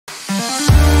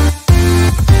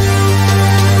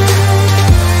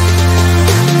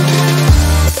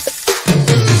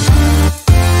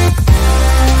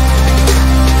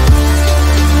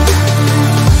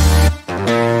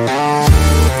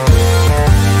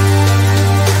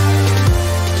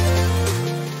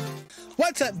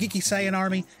What's up, Geeky Saiyan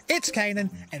Army? It's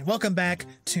Cannan, and welcome back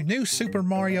to New Super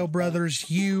Mario Bros.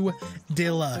 U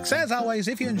Deluxe. As always,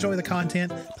 if you enjoy the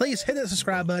content, please hit that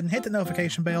subscribe button, hit the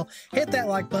notification bell, hit that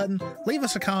like button, leave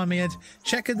us a comment,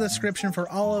 check in the description for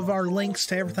all of our links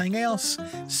to everything else.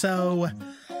 So,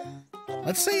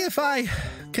 let's see if I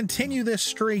continue this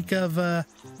streak of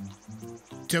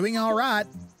doing all right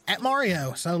at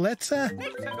Mario. So let's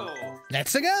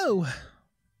go.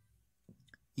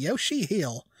 Yoshi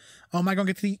Hill. Oh, am I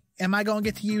gonna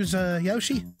get to use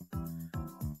Yoshi?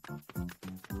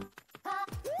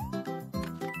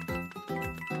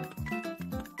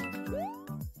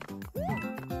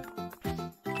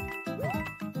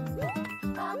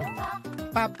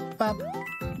 Pop, pop.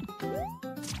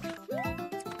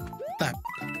 Pop.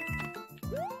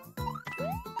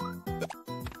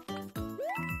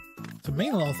 It's a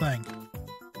mean little thing.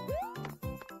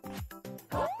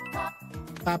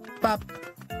 Pop, pop.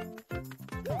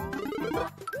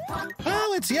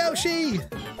 Oh, it's Yoshi!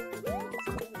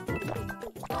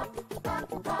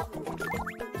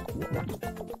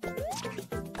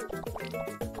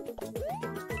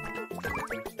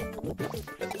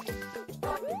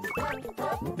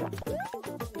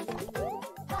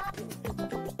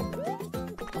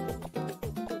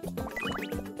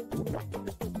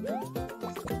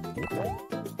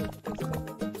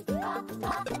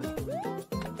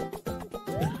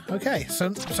 Okay, so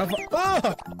far.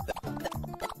 Oh!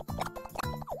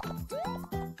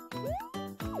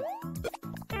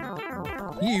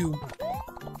 You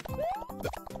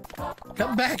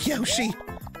come back, Yoshi.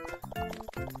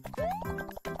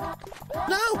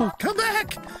 No, come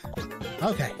back.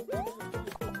 Okay.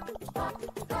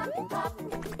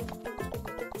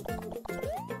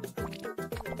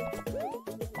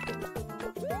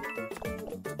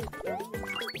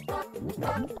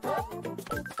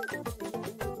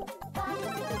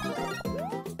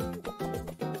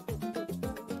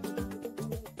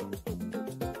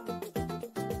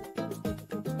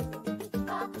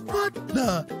 What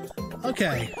the?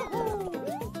 Okay.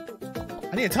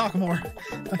 I need to talk more.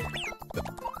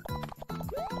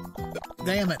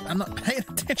 Damn it, I'm not paying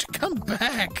attention. Come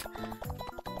back.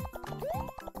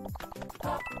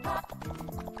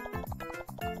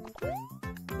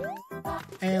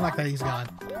 And like that, he's gone.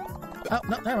 Oh,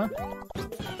 no, never mind.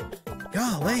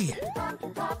 Golly.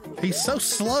 He's so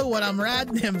slow when I'm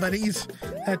riding him, but he's...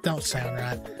 That don't sound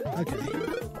right. Okay.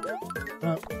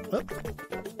 Oh.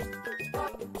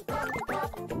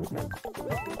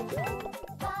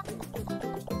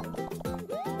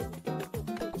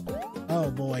 Oh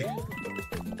boy.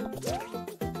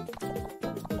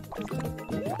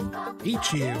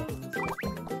 Eat you.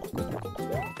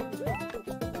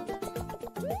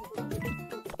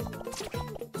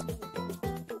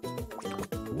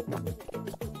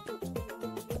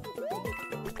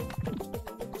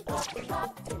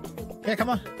 Yeah, come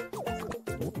on.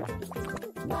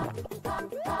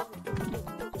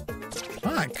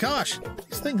 My gosh,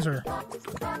 these things are...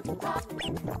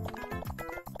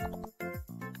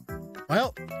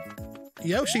 Well,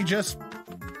 Yoshi just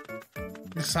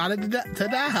decided to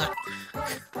die.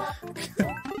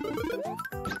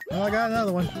 Oh, I got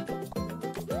another one.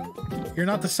 You're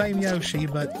not the same Yoshi,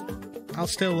 but I'll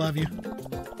still love you.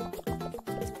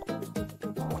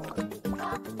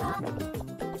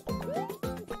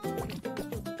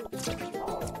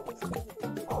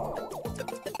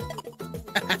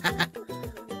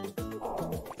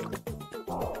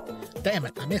 Damn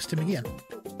it, I missed him again.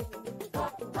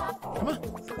 Come on.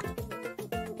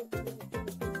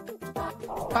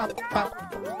 Pop, pop.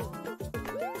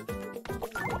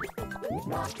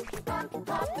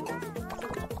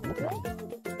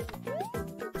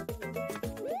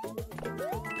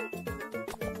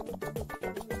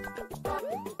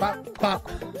 Pop, pop.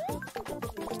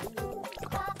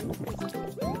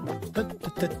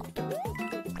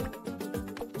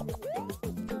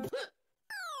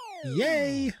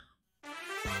 Yay!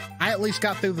 I at least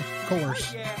got through the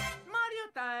course. Oh, yeah. Mario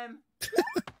time.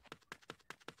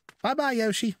 Bye-bye,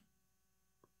 Yoshi.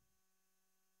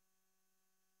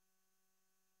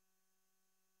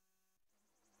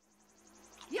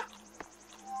 Yeah.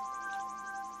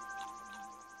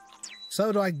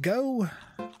 So do I go?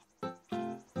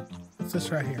 What's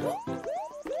this right here?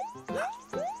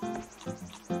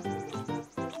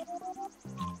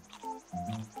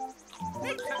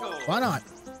 Why not?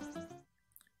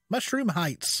 Mushroom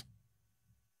Heights.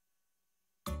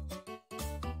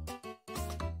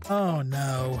 Oh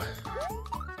no.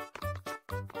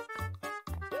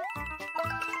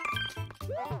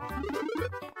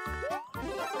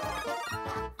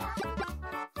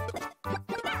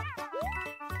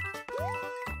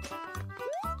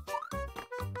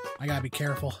 I gotta be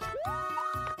careful.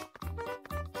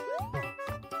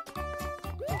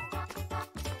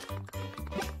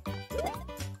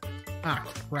 Ah,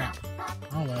 crap.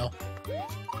 Oh well.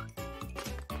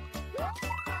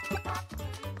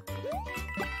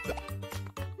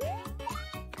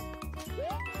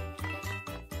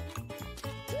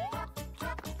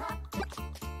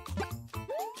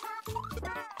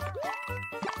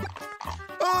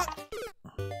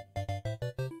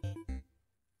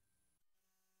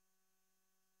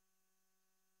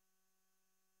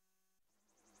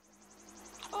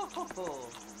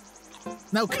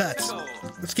 No cuts.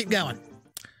 Let's keep going.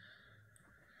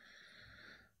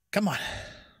 Come on.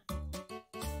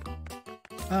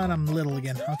 And I'm little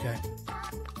again. Okay.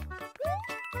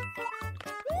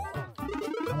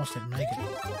 Almost didn't make it.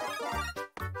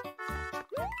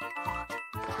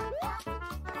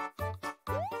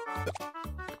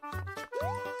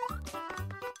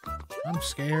 I'm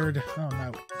scared. Oh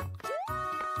no.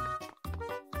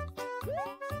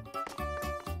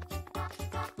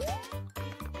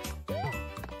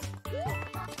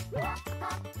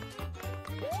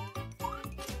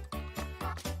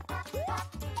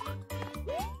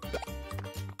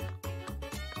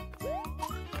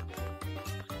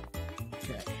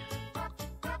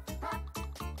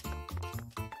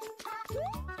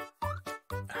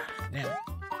 Damn it.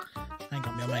 I ain't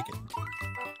gonna be able to make it.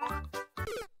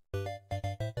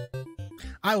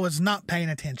 I was not paying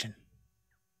attention.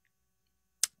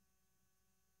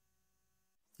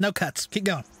 No cuts. Keep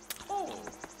going.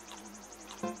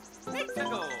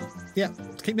 Yeah,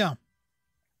 let's keep going.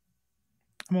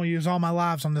 I'm gonna use all my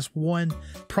lives on this one,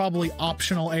 probably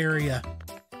optional area.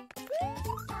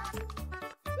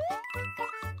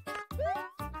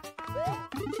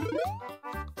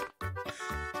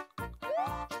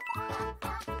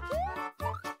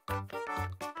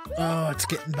 Oh, it's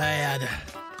getting bad.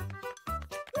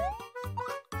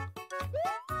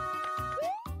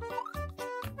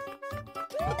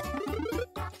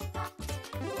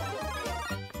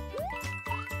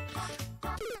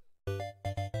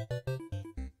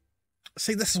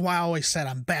 See, this is why I always said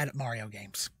I'm bad at Mario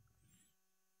games.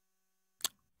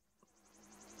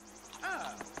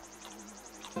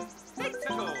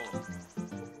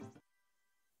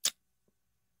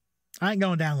 I ain't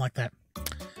going down like that.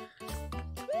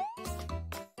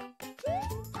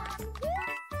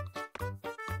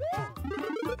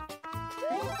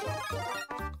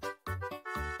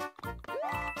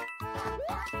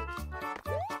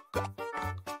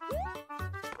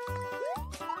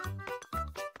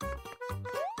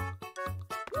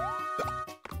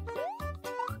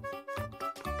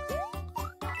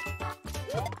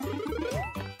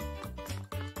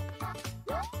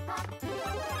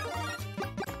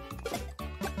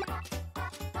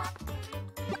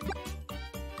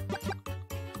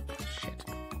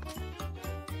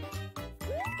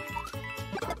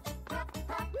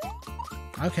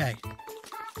 Okay.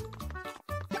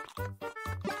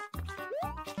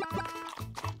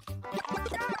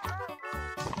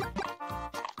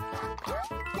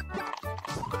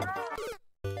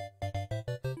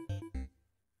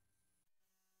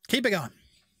 Keep it going.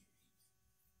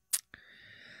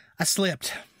 I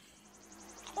slipped.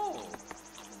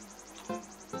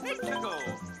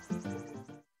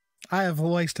 I have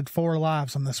wasted 4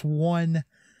 lives on this one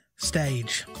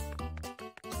stage.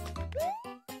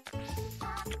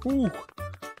 Ooh.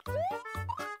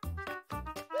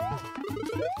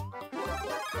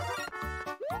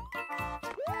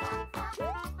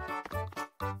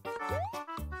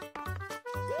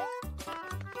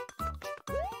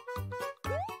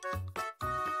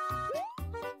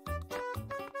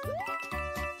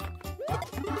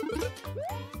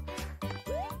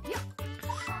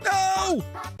 No!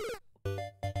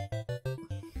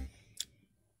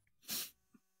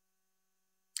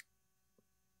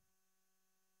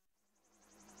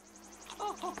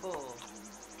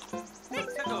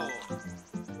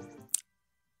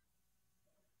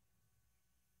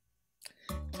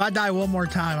 If I die one more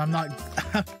time, I'm not...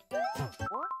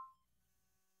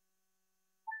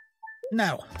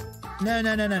 No. No,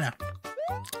 no, no, no, no.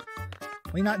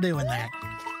 We're not doing that.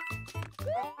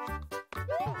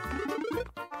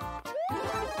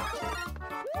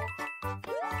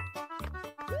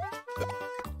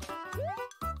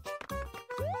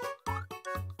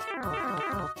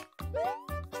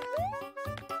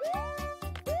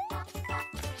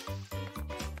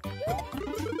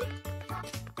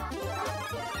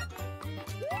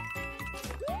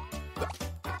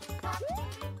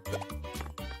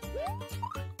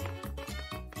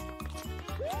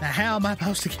 Now, how am I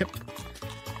supposed to get...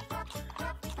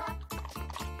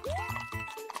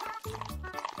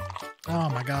 Oh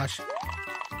my gosh.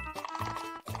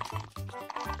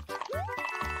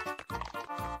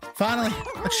 Finally,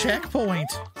 a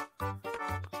checkpoint.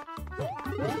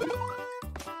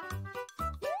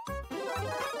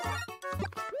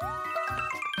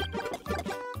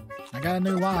 I got a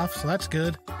new life, so that's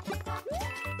good.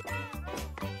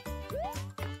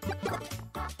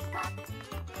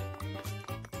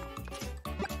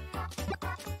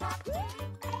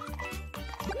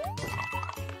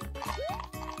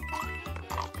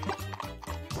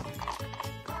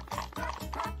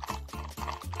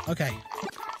 Okay.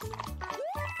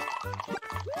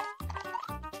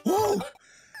 Whoa!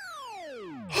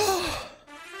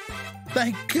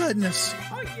 Thank goodness.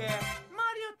 Oh yeah,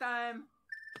 Mario time.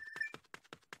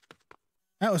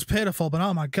 That was pitiful, but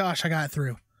oh my gosh, I got it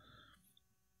through.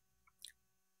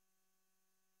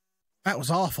 That was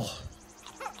awful.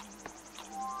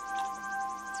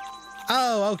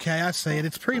 Oh, okay, I see it.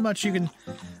 It's pretty much you can...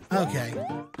 Okay.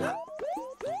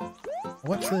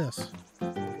 What's this?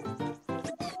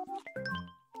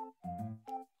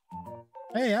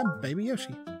 Hey, I'm Baby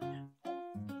Yoshi.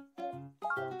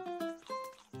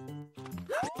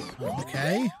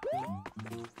 Okay.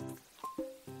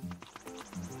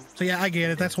 So yeah, I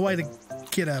get it. That's a way to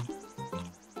get a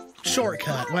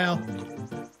shortcut. Well,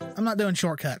 I'm not doing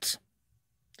shortcuts.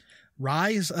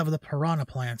 Rise of the piranha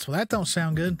plants. Well, that don't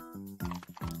sound good.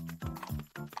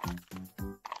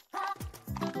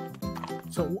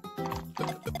 So...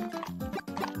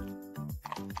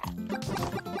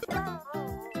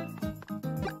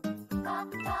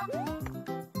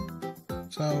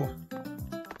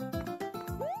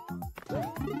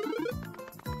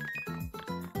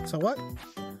 So what?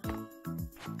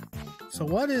 So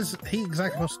what is he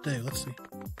exactly supposed to do? Let's see.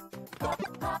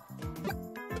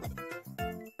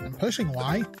 I'm pushing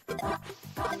Y.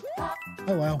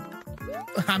 Oh well.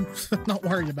 I'm not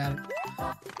worried about it.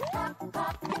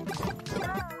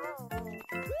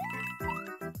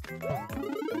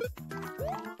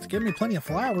 It's giving me plenty of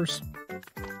flowers.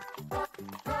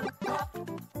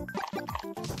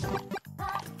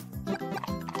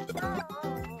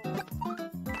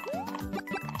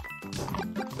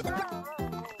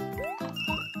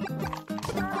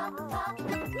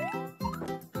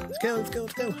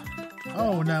 Let's go.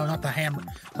 Oh no, not the hammer.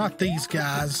 Not these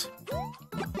guys.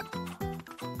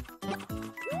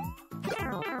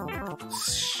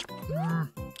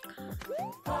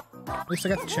 At least I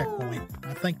got the checkpoint.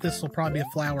 I think this will probably be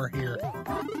a flower here.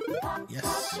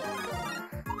 Yes.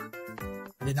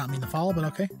 I did not mean to fall, but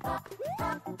okay.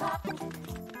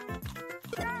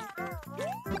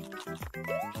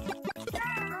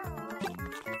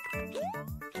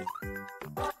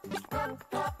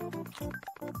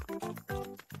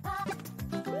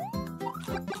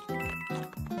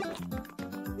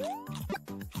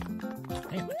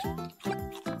 Damn it.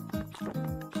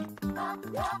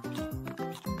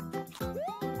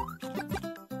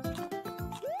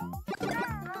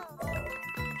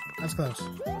 That's close.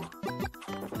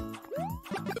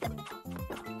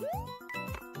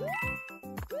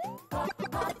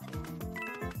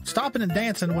 Stopping and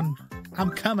dancing when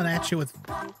I'm coming at you with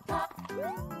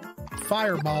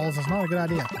fireballs is not a good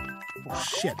idea. Oh,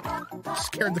 shit.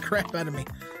 Scared the crap out of me.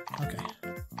 Okay.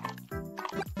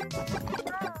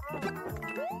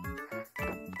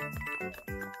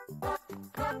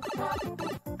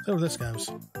 See where this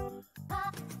goes.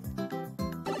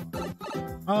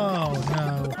 Oh,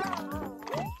 no.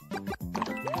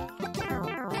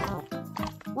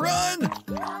 Run!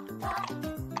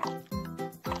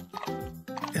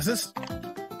 Is this...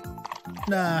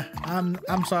 Nah,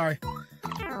 I'm sorry.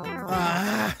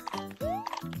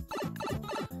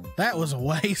 That was a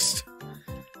waste.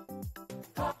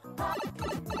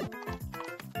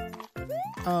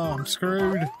 Oh, I'm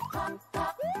screwed.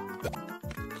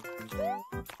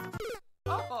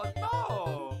 Oh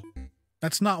no!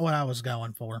 That's not what I was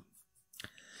going for.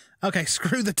 Okay,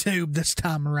 screw the tube this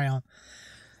time around.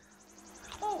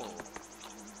 Oh,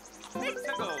 let's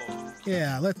go.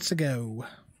 Yeah, let's go.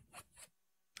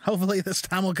 Hopefully this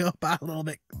time will go by a little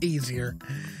bit easier.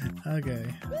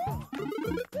 Okay.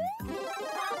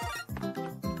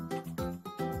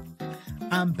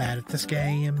 I'm bad at this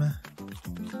game.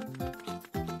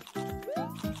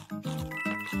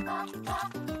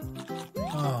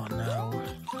 Oh no.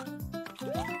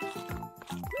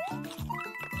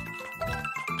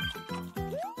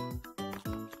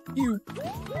 You.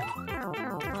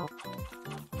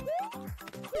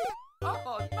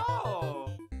 Oh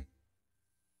no!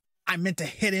 I meant to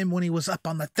hit him when he was up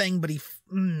on the thing, but he...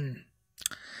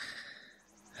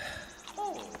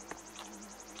 Oh,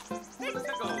 let's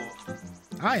go.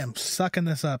 I am sucking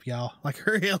this up, y'all. Like,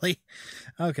 really?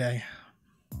 Okay.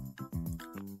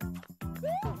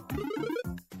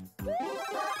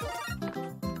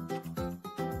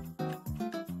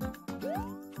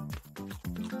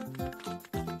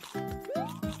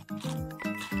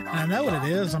 know what it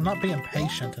is. I'm not being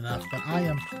patient enough, but I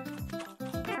am...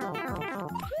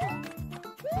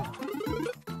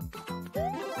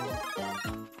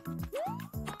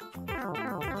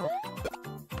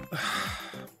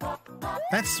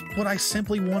 That's what I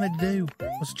simply wanted to do,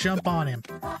 was jump on him.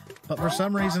 But for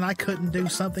some reason, I couldn't do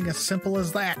something as simple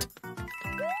as that.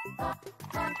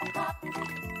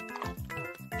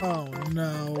 Oh,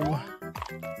 no.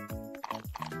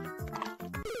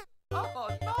 Oh,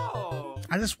 no!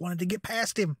 I just wanted to get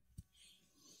past him.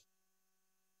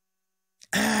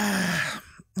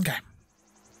 Okay.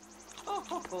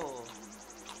 Oh,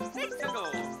 let's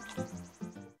go!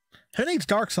 Who needs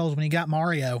Dark Souls when you got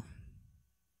Mario?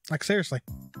 Like, seriously.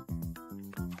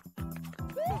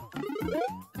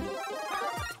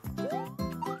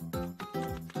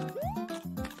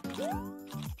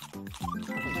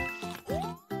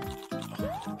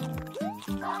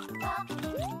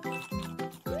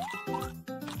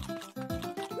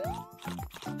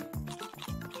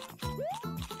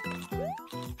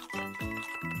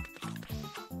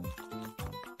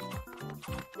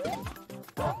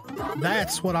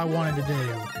 That's what I wanted to do.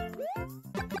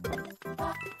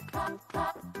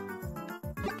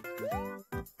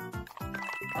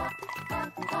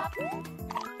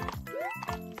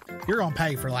 You're gonna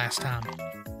pay for last time.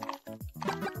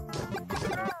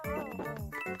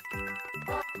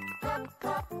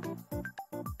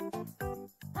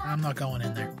 I'm not going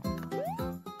in there.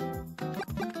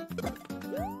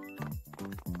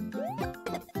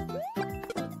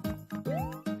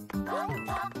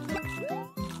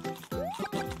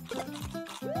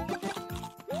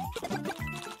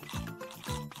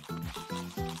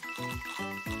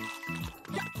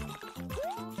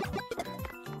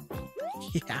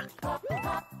 Yeah.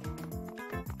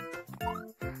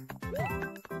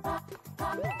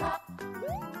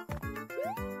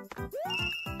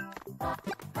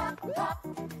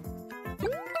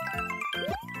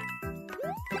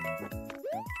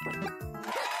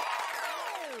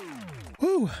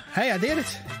 Woo! Hey, I did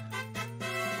it.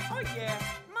 Oh yeah,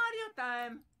 Mario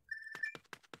time!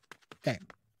 Okay.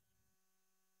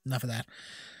 Enough of that.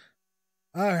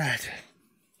 All right.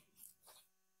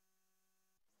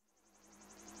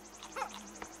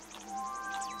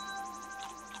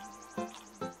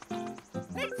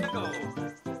 Let's go!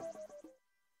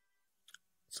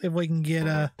 See if we can get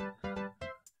a...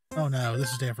 Oh no,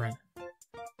 this is different.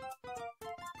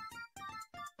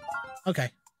 Okay.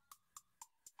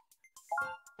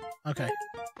 Okay.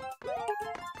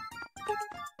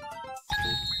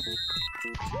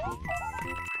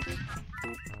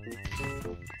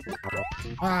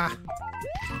 Ah.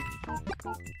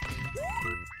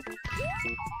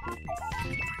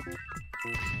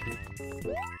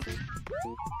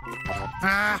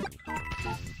 Ah.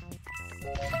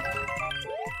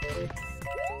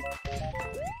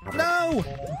 No.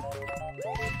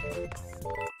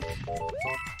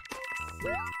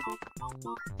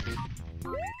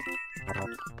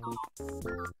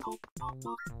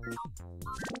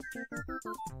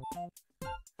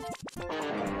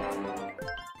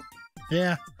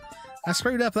 Yeah, I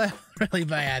screwed up that really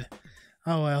bad.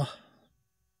 Oh well.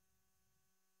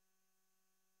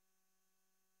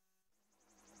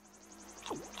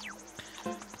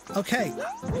 Okay.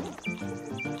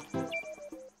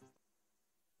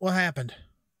 What happened?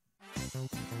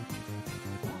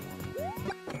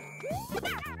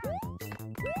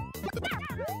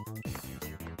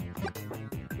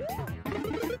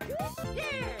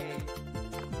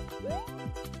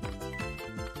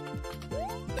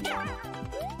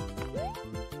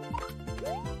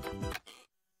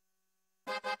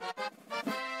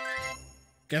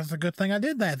 Guess it's a good thing I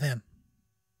did that then.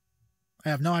 I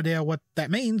have no idea what that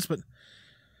means, but...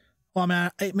 Well, I mean,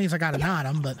 it means I got an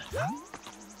item, but...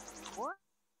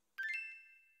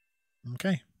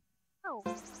 Okay.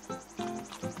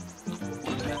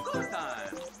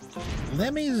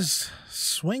 Lemmy's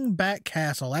Swing Back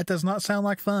Castle. That does not sound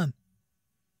like fun.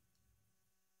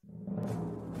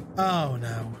 Oh,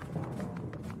 no.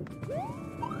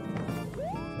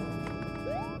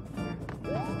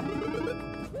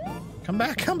 Come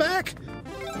back, come back!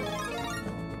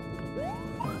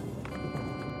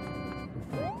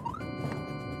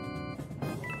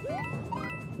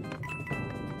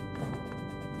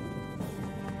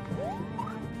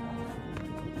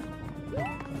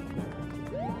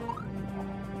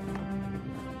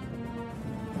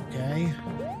 Okay.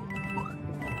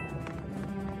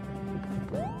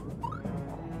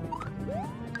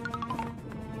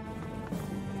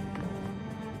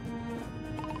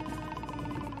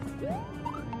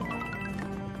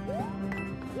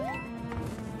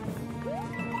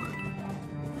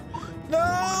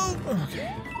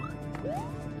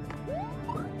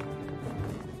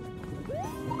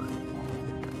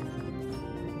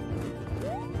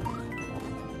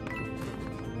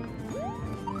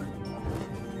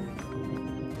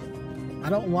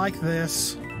 don't like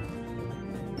this.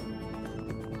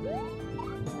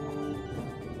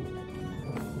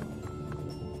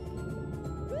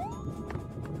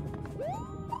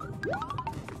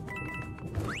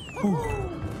 Ooh,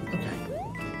 okay.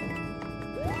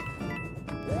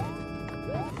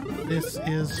 This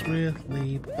is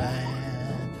really bad.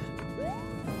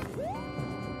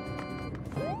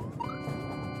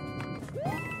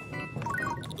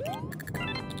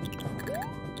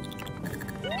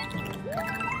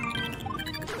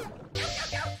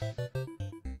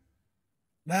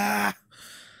 Ah!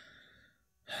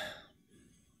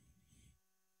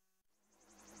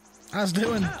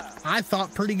 I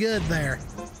thought pretty good there.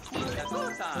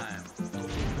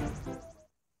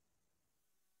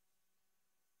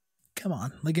 Come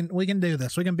on, we can do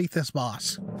this. We can beat this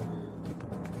boss.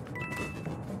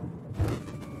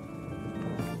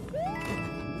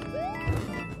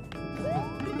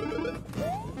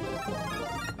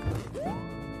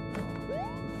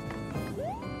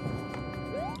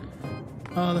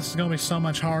 Oh, this is gonna be so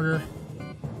much harder.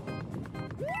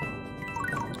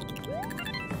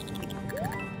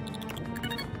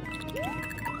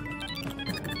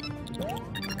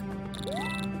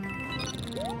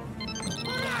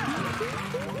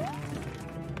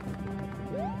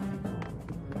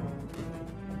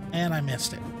 And I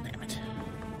missed it. Damn it.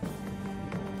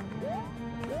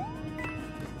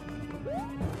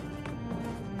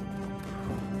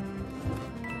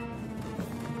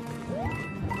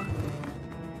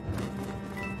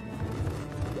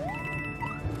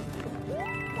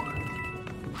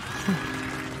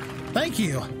 Thank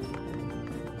you.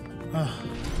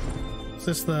 Is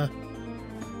this the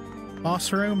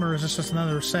boss room, or is this just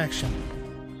another section?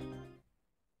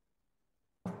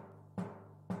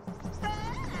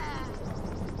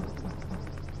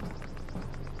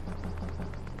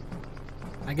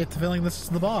 I get the feeling this is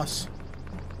the boss.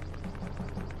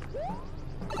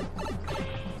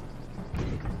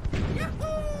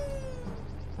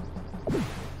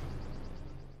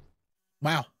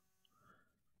 Wow.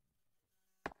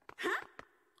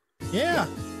 Yeah.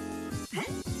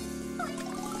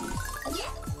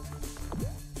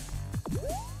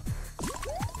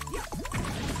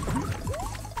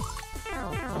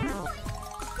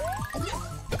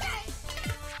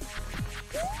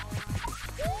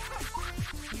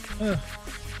 Ugh.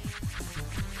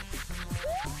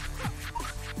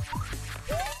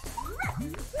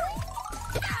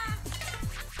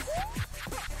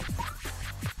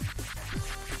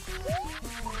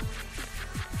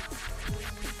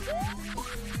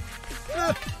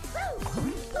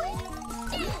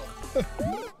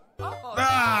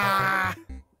 Ah!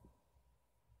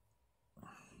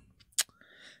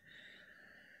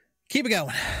 Keep it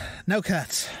going. No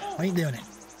cuts. I ain't doing it.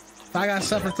 If I gotta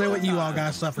suffer through it, you all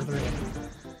gotta suffer through it.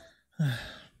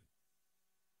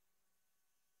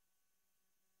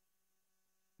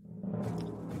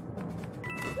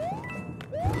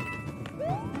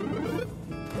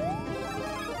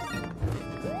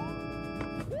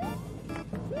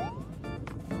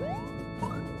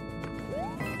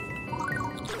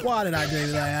 Why did I do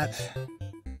that?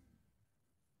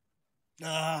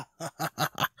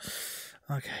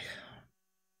 Okay.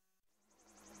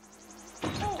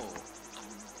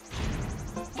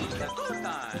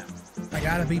 I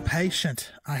gotta be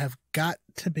patient. I have got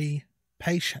to be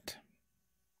patient.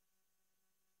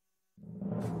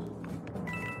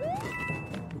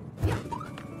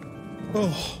 Oh,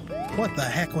 what the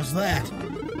heck was that?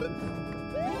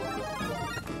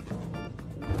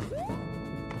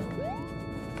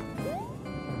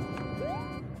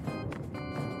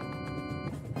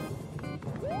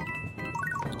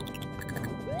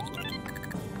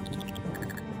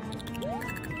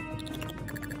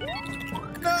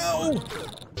 No!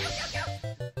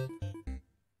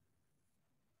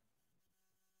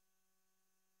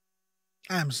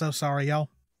 I'm so sorry, y'all.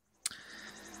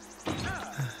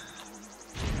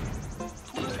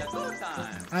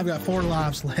 I've got 4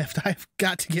 lives left. I've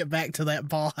got to get back to that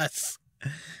boss.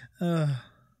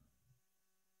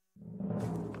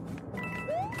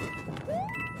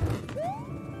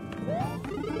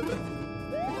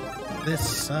 This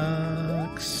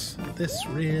sucks. This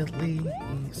really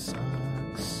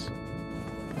sucks.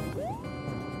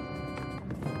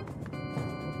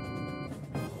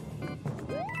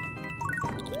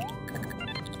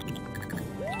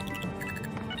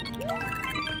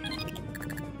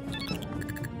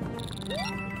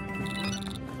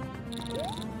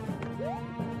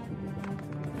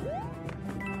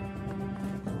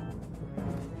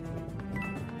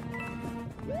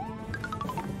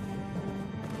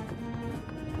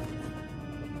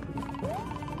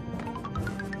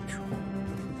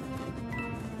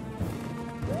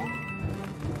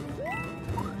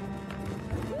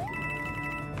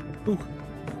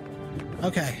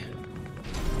 Okay.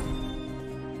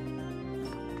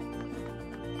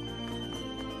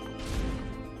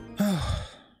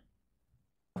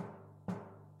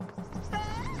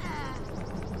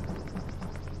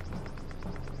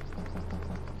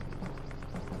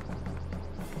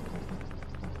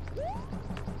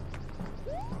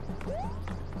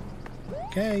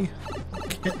 Okay,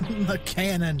 getting the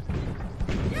cannon.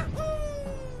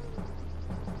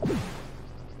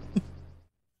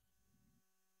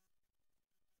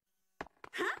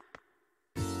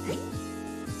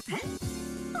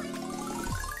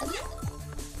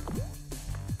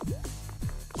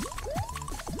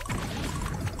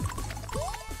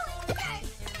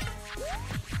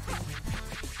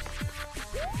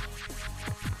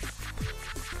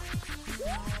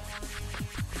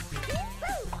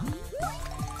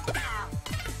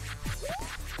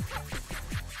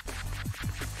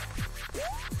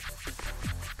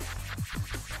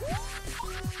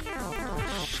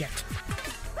 Shit.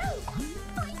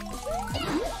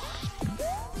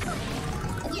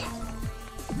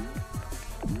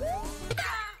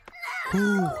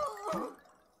 Ooh.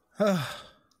 Mario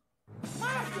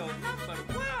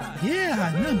 #1.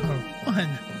 Yeah,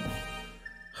 #1.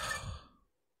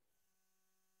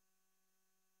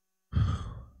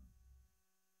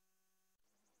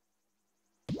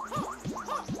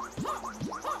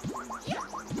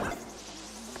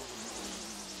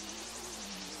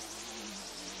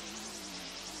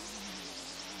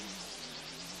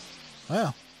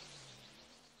 Well.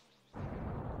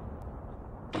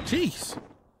 Jeez.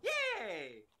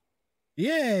 Yay!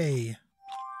 Yay.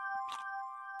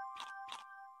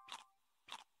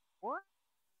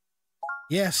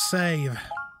 Yes, save.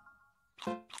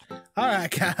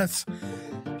 Alright, guys.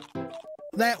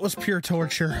 That was pure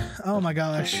torture. Oh my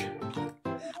gosh.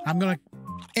 I'm gonna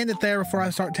end it there before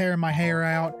I start tearing my hair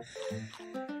out.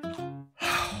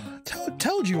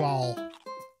 Told you all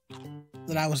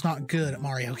that I was not good at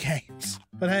Mario games.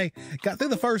 But hey, got through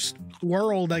the first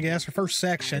world, I guess, or first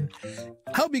section.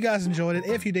 Hope you guys enjoyed it.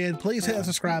 If you did, please hit that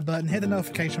subscribe button, hit the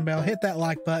notification bell, hit that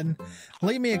like button,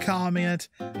 leave me a comment.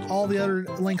 All the other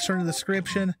links are in the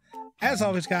description. As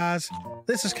always, guys,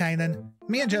 this is Canaan.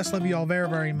 Me and Jess love you all very,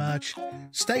 very much.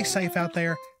 Stay safe out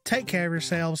there. Take care of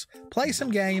yourselves. Play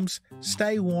some games.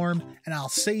 Stay warm. And I'll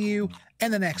see you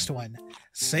in the next one.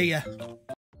 See ya.